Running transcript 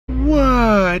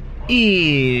What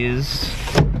is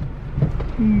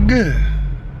good?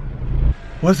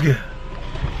 What's good?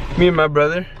 Me and my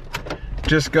brother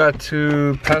just got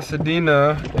to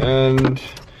Pasadena, and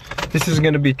this is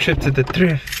gonna be trip to the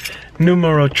Thrift.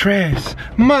 Numero tres.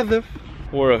 Mother.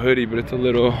 Wore a hoodie, but it's a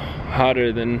little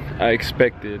hotter than I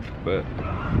expected. But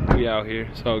we out here,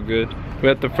 it's all good.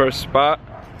 We're at the first spot.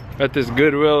 At this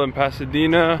Goodwill in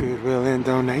Pasadena. Goodwill and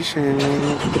donation.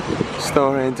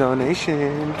 Store and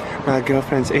donation. My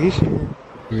girlfriend's Asian.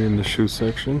 We're in the shoe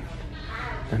section.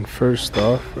 And first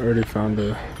off, I already found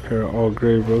a pair of all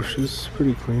gray Roches.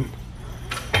 Pretty clean.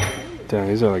 Damn,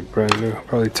 these are like brand new.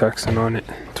 Probably taxing on it.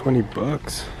 20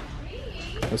 bucks.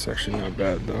 That's actually not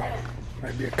bad though.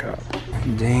 Might be a cop.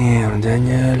 Damn,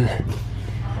 Daniel.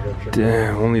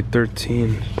 Damn, only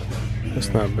 13.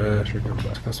 That's not bad.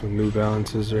 Got some New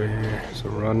Balances right here.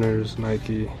 Some runners,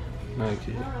 Nike.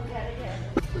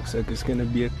 Looks like it's gonna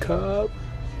be a cup.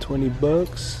 20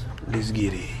 bucks. Let's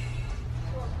get it.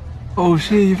 Oh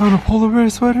shit, you found a polar bear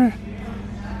sweater?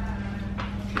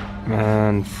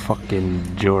 Man,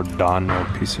 fucking Giordano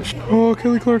piece of shit. Oh,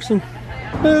 Kelly Clarkson.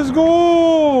 Let's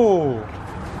go!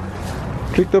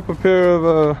 Picked up a pair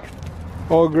of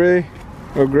all gray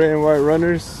or gray and white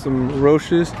runners, some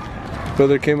Roches.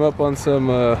 Brother came up on some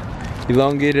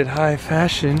elongated high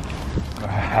fashion.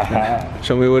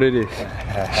 Show me what it is.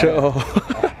 Show.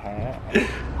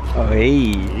 Oh,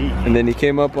 hey. And then he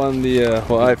came up on the,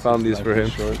 well, I found these for him.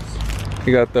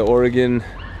 He got the Oregon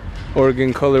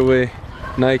colorway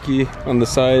Nike on the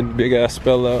side, big ass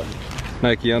spell out.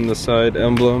 Nike on the side,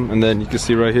 emblem. And then you can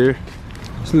see right here,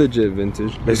 it's legit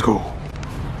vintage. Let's go.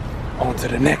 On to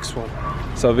the next one.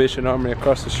 Salvation Army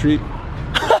across the street.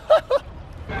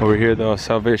 Over here though,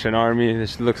 Salvation Army.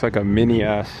 This looks like a mini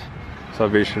ass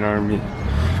Salvation Army.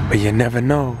 But you never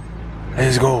know.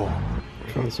 Let's go.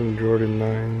 Found some Jordan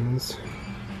 9s.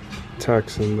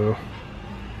 Taxing though.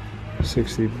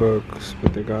 60 bucks,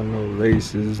 but they got no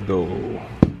laces though.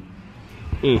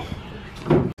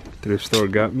 Thrift store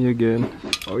got me again.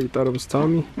 Oh, you thought it was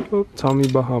Tommy? Oh, Tommy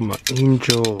Bahama.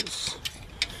 Angels.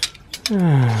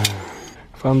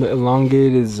 Found the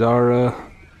elongated Zara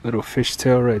little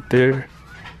fishtail right there.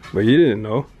 But you didn't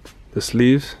know. The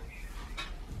sleeves.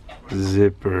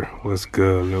 Zipper was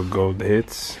good. Little gold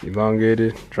hits.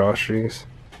 Elongated. Drawstrings.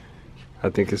 I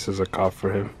think this is a cop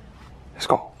for him. Let's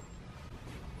go.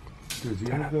 Dude,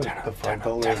 turn up.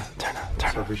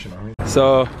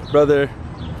 So, brother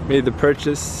made the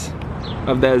purchase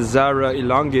of that Zara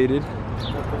elongated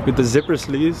with the zipper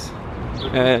sleeves.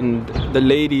 And the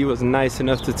lady was nice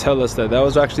enough to tell us that that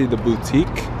was actually the boutique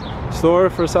store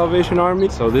for Salvation Army.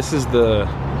 So this is the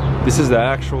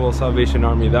actual Salvation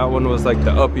Army. That one was like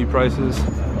the uppy prices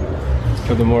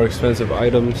for the more expensive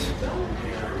items.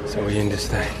 So we in this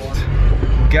thing.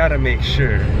 Gotta make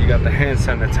sure you got the hand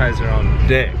sanitizer on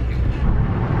deck.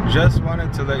 Just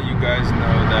wanted to let you guys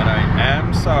know that I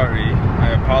am sorry.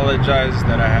 I apologize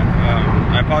that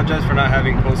I apologize for not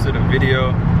having posted a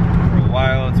video for a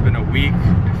while. It's been a week.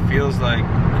 It feels like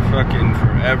fucking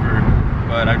forever.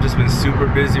 But I've just been super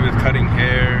busy with cutting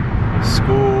hair,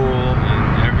 school,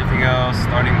 and everything else,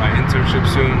 starting my internship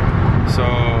soon. So,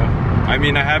 I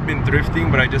mean, I have been thrifting,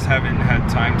 but I just haven't had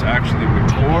time to actually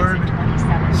record.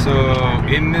 So,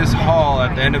 in this haul,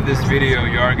 at the end of this video,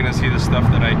 you are gonna see the stuff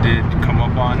that I did come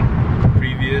up on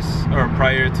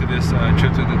prior to this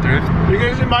trip to the Thrift. You're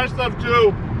gonna see my stuff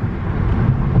too.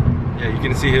 Yeah, you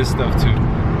can see his stuff too.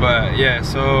 But yeah,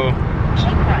 so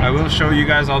I will show you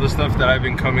guys all the stuff that I've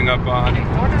been coming up on,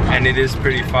 and it is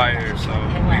pretty fire, so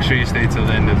make sure you stay till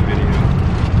the end of the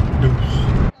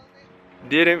video.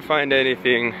 Didn't find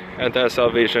anything at that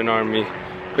Salvation Army.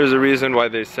 There's a reason why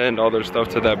they send all their stuff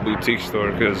to that boutique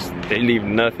store, because they leave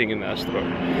nothing in that store.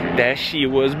 That shit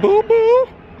was boo-boo.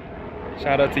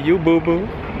 Shout out to you, boo-boo.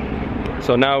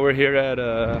 So now we're here at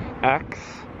Axe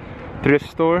thrift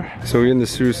store. So we're in the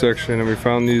shoe section and we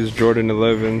found these Jordan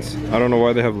 11s. I don't know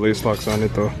why they have lace locks on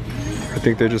it though. I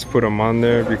think they just put them on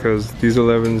there because these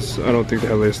 11s, I don't think they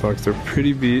have lace locks. They're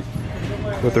pretty beat,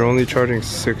 but they're only charging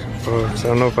 6 bucks. I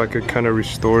don't know if I could kind of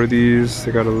restore these.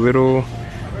 They got a little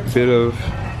bit of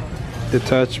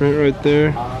detachment right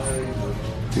there.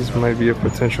 These might be a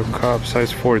potential cop.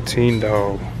 Size 14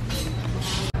 though.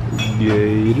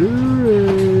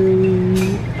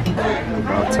 I'm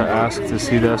about to ask to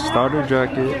see that starter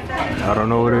jacket. I don't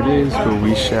know what it is, but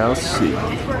we shall see.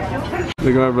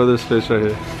 Look at my brother's face right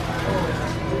here.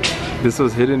 This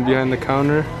was hidden behind the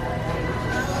counter.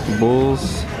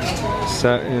 Bulls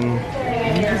satin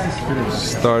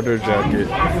starter jacket.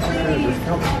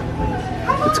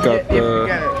 It's got the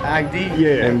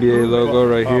NBA logo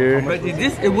right here. But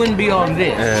this, it wouldn't be on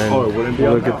this. And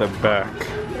look at the back.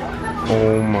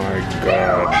 Oh my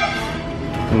god.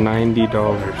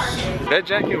 $90. That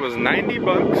jacket was 90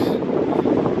 bucks.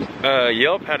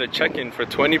 Yelp had a check-in for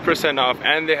 20% off,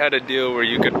 and they had a deal where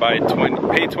you could pay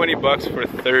 20 bucks for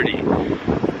 30.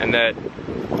 And that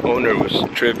owner was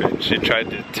tripping. She tried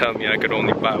to tell me I could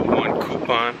only buy one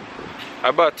coupon.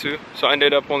 I bought two, so I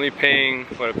ended up only paying,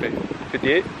 what did I pay?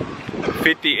 58?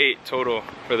 58 total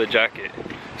for the jacket.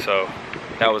 So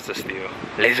that was the steal.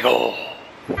 Let's go.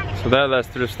 So that last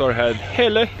thrift store had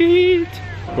hella heat.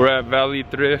 We're at Valley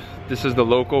Thrift. This is the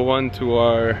local one to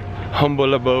our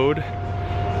humble abode.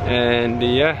 And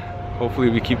yeah, hopefully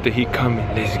we keep the heat coming.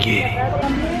 Let's get it.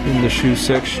 In the shoe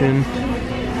section,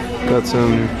 got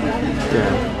some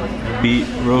Beat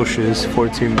Roches,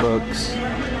 14 bucks.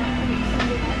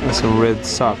 Got some red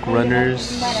sock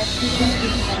runners.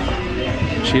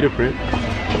 Cheetah print.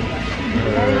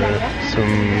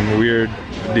 Some weird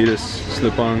Adidas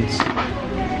slip-ons.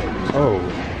 Oh,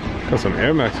 got some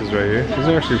Air Maxes right here. These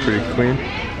are actually pretty clean.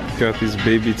 Got these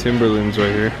baby Timberlands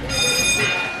right here.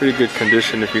 Pretty good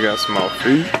condition if you got small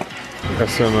feet. Got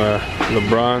some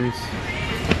LeBrons.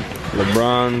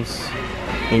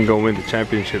 Ain't gonna win the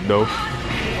championship though.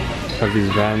 Got these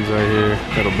Vans right here.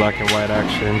 Got a black and white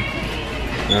action.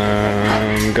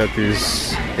 Got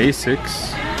these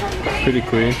Asics. Pretty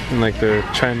clean in like the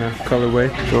China colorway.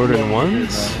 Jordan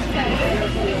 1s.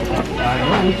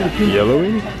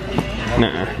 Yellowing?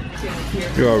 Nah.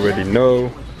 You already know.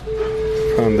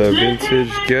 Found the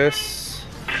vintage Guess.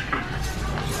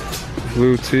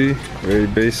 Blue tee. Very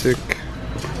basic.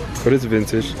 But it's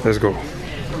vintage. Let's go.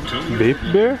 Bape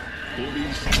Bear?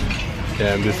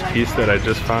 Yeah, and this piece that I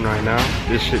just found right now,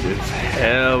 this shit is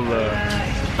hella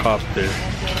copter.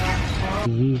 Is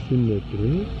this in the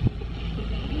Thrift?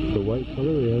 The white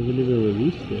color, it hasn't even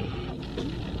released yet.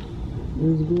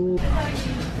 Let's go.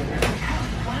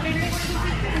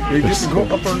 They just go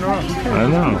up or not? I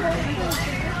know.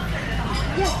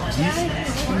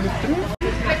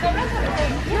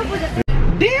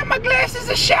 Damn, my glasses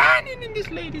are shining and this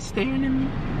lady's staring at me.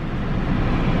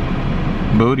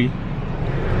 Booty.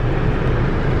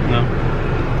 No.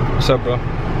 What's up, bro?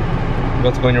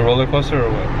 About to go on your roller coaster or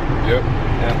what? Yep.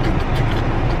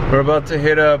 Yeah. We're about to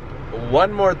hit up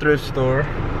one more thrift store,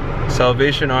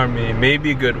 Salvation Army,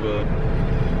 maybe Goodwill.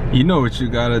 You know what you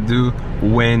gotta do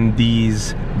when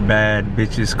these bad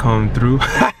bitches come through.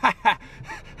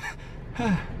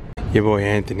 Your boy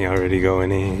Anthony already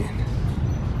going in.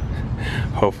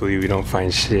 Hopefully we don't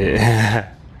find shit.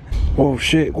 Oh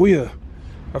shit, Ouya!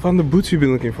 I found the boots you've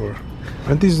been looking for.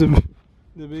 Aren't these the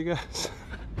big ass?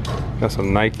 Got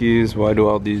some Nikes. Why do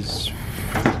all these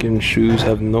freaking shoes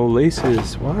have no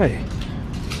laces? Why?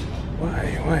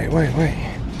 Why?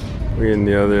 We're in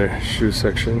the other shoe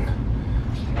section.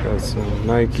 Got some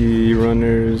Nike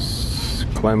runners,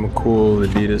 Climacool,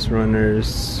 Adidas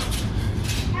runners,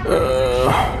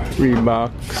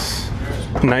 Reeboks,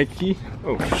 Nike.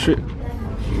 Oh shit,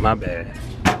 my bad.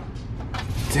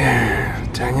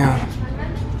 Damn, Daniel.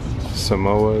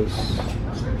 Samoas,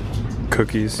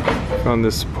 cookies. Found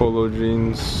this polo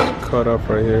jeans cut off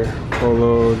right here.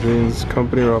 Polo jeans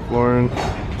company, Ralph Lauren.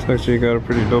 It's actually got a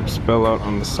pretty dope spell out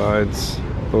on the sides,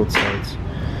 both sides.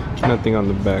 Nothing on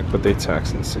the back, but they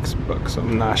taxing $6.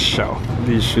 I'm not sure.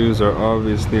 These shoes are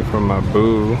obviously from my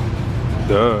boo.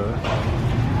 Duh.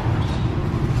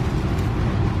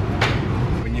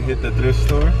 When you hit the thrift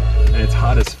store and it's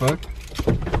hot as fuck,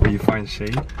 where you find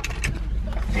shade?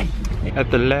 At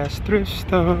the last thrift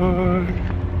store.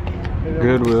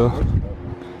 Goodwill.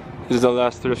 This is the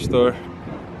last thrift store.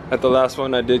 At the last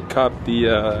one I did cop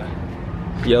the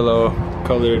yellow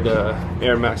colored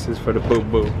Air Maxes for the boo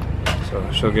boo. So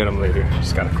she'll get them later.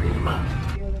 Just gotta clean them up.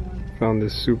 Found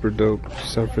this super dope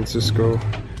San Francisco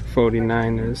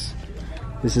 49ers.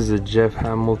 This is a Jeff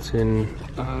Hamilton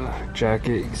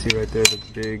jacket. You can see right there the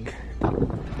big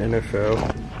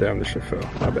NFL. Damn, this shit fell.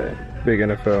 My bad. Big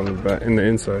NFL on the back, in the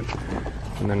inside,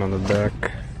 and then on the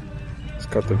back, it's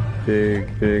got the big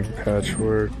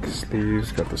patchwork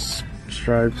sleeves. Got the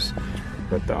stripes.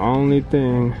 But the only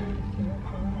thing,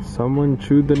 someone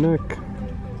chewed the neck.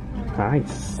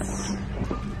 Nice.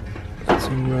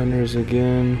 Some runners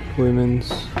again,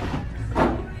 women's.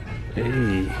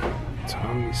 Hey,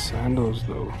 Tommy sandals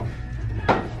though.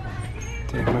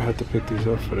 Damn, I have to pick these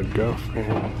up for the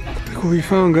girlfriend. Look what we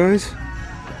found, guys.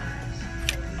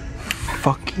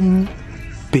 Fucking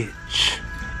bitch.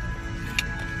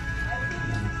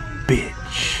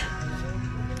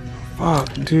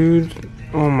 Fuck, dude.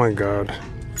 Oh my god.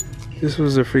 This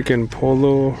was a freaking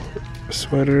polo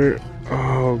sweater.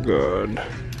 Oh god.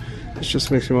 This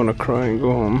just makes me want to cry and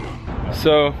go home.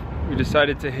 So we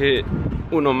decided to hit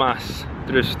Uno Mas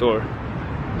thrift store.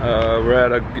 We're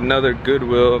at another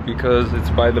Goodwill because it's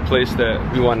by the place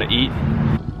that we want to eat.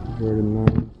 Jordan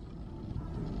 9.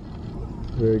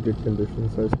 Very good condition,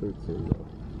 size 13 though.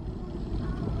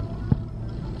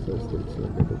 Size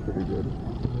 13, but they're pretty good.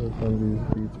 I found these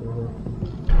beats right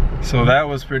here. So that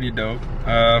was pretty dope.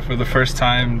 For the first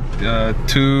time,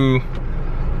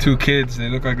 two kids, they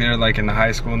look like they're like in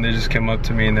high school, and they just came up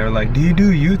to me and they're like, do you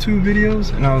do YouTube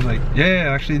videos? And I was like, yeah,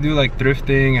 I actually do like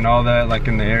thrifting and all that, like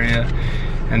in the area.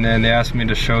 And then they asked me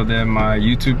to show them my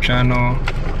YouTube channel,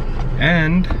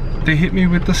 and they hit me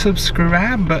with the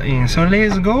subscribe button. So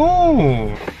let's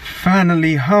go.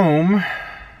 Finally home.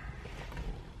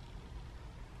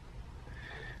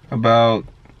 About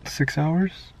 6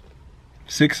 hours?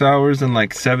 6 hours and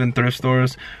like 7 thrift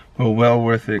stores. Well, well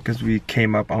worth it because we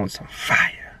came up on some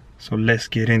fire. So let's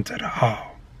get into the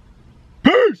haul.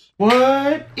 Peace!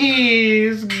 What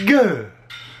is good?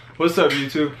 What's up,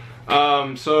 YouTube?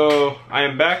 So I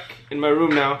am back in my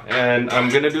room now, and I'm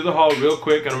gonna do the haul real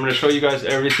quick, and I'm gonna show you guys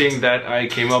everything that I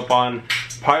came up on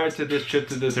prior to this trip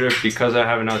to the thrift because I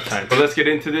haven't had time. But let's get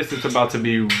into this. It's about to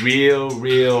be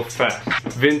real fast.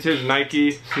 Vintage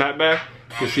Nike snapback.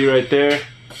 You can see right there.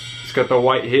 It's got the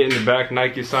white hit in the back,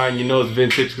 Nike sign. You know it's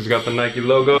vintage because it's got the Nike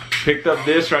logo. Picked up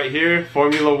this right here,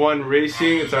 Formula 1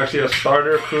 Racing. It's actually a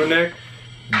starter crew neck.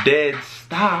 Dead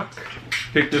stock.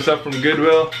 Picked this up from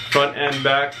Goodwill, front and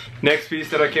back. Next piece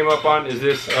that I came up on is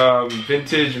this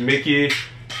vintage Mickey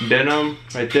denim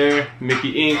right there.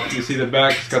 Mickey ink. You see the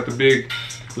back, it's got the big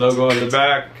logo on the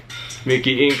back.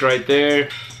 Mickey ink right there.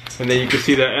 And then you can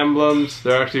see the emblems.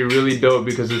 They're actually really dope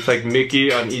because it's like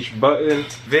Mickey on each button.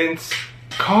 Vince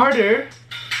Carter.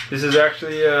 This is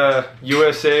actually a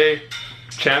USA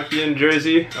champion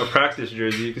jersey, a practice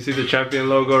jersey. You can see the champion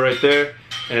logo right there.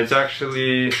 And it's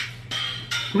actually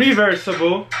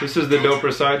reversible. This is the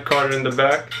doper side, Carter in the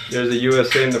back. There's a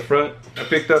USA in the front. I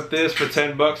picked up this for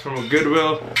 10 bucks from a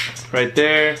Goodwill. Right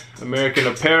there, American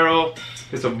Apparel.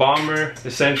 It's a bomber,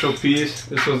 essential piece.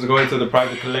 This one's going to the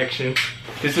private collection.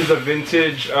 This is a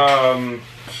vintage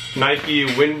Nike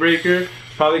windbreaker.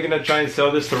 Probably gonna try and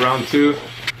sell this to round 2.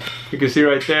 You can see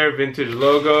right there, vintage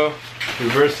logo,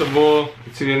 reversible.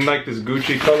 It's in like this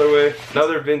Gucci colorway.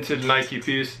 Another vintage Nike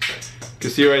piece. You can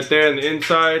see right there on the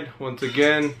inside, once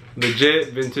again,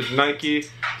 legit vintage Nike.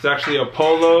 It's actually a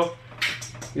polo.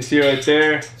 You see right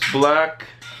there, it's black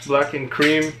and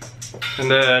cream. And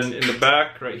then in the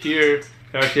back, right here, it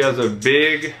actually has a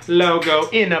big logo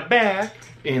in the back.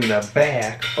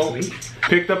 Oh, wait.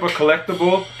 Picked up a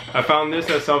collectible. I found this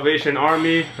at Salvation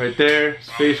Army, right there,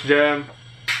 Space Jam,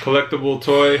 collectible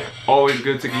toy. Always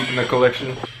good to keep in the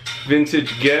collection.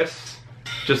 Vintage Guess.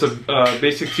 Just a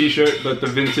basic t-shirt, but the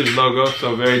vintage logo,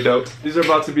 so very dope. These are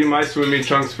about to be my swimming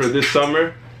trunks for this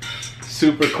summer.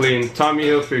 Super clean. Tommy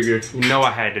Hilfiger, you know I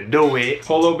had to do it.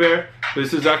 Polo Bear.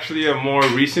 This is actually a more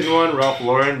recent one, Ralph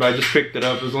Lauren, but I just picked it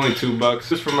up. It was only 2 bucks.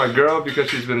 This is for my girl because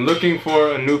she's been looking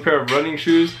for a new pair of running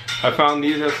shoes. I found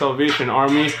these at Salvation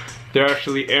Army. They're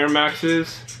actually Air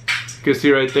Maxes. You can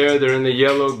see right there, they're in the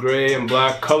yellow, gray, and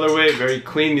black colorway. Very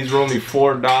clean. These were only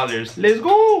 $4. Let's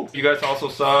go! You guys also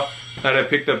saw that I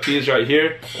picked up these right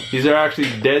here. These are actually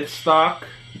dead stock.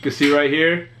 You can see right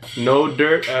here, no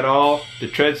dirt at all. The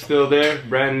tread's still there.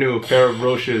 Brand new pair of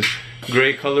Roches.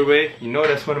 Gray colorway. You know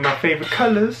that's one of my favorite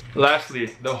colors.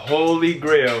 Lastly, the holy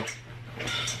grail.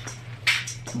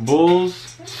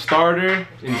 Bulls starter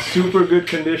in super good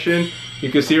condition.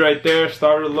 You can see right there,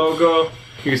 starter logo.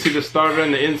 You can see the starter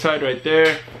on the inside right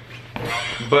there.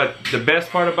 But the best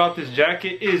part about this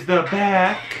jacket is the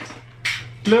back.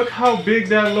 Look how big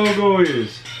that logo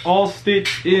is. All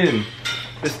stitched in.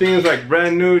 This thing is like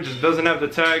brand new, just doesn't have the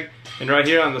tag. And right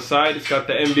here on the side, it's got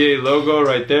the NBA logo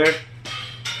right there.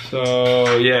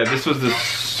 So yeah, this was the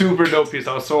super dope piece.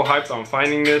 I was so hyped on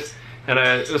finding this. And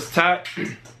it was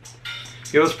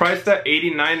priced at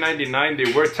 $89.99.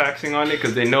 They were taxing on it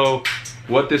because they know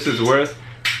what this is worth.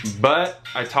 But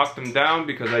I talked them down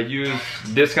because I used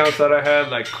discounts that I had,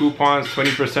 like coupons,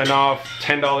 20% off,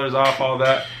 $10 off, all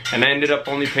that. And I ended up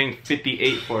only paying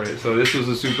 $58 for it. So this was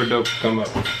a super dope come up.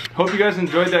 Hope you guys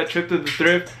enjoyed that trip to the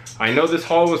thrift. I know this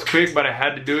haul was quick, but I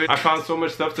had to do it. I found so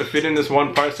much stuff to fit in this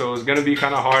one part, so it was gonna be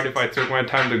kind of hard if I took my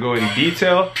time to go in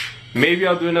detail. Maybe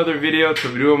I'll do another video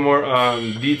to do a more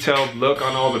detailed look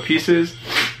on all the pieces.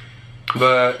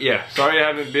 But yeah, sorry I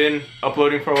haven't been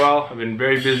uploading for a while. I've been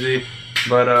very busy.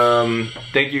 But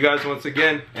thank you guys once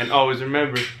again, and always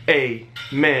remember,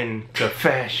 amen to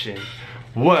fashion.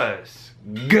 Was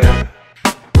good.